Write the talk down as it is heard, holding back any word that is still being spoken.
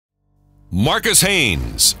Marques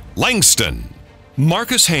Haynes, Langston.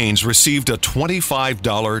 Marques Haynes received a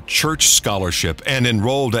 $25 church scholarship and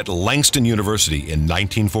enrolled at Langston University in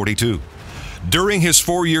 1942. During his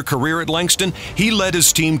four-year career at Langston, he led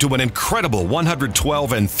his team to an incredible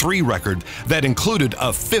 112-3 record that included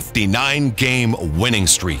a 59-game winning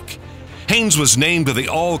streak. Haynes was named to the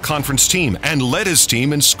All-Conference team and led his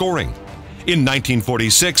team in scoring. In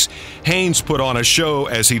 1946, Haynes put on a show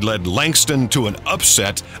as he led Langston to an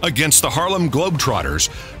upset against the Harlem Globetrotters,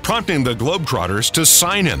 prompting the Globetrotters to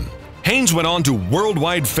sign him. Haynes went on to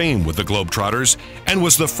worldwide fame with the Globetrotters and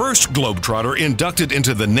was the first Globetrotter inducted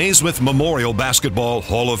into the Naismith Memorial Basketball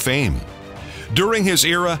Hall of Fame. During his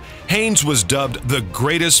era, Haynes was dubbed the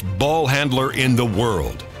greatest ball handler in the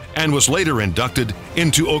world and was later inducted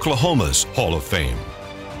into Oklahoma's Hall of Fame.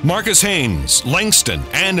 Marques Haynes, Langston,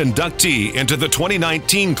 and inductee into the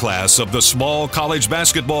 2019 class of the Small College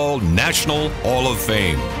Basketball National Hall of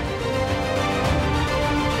Fame.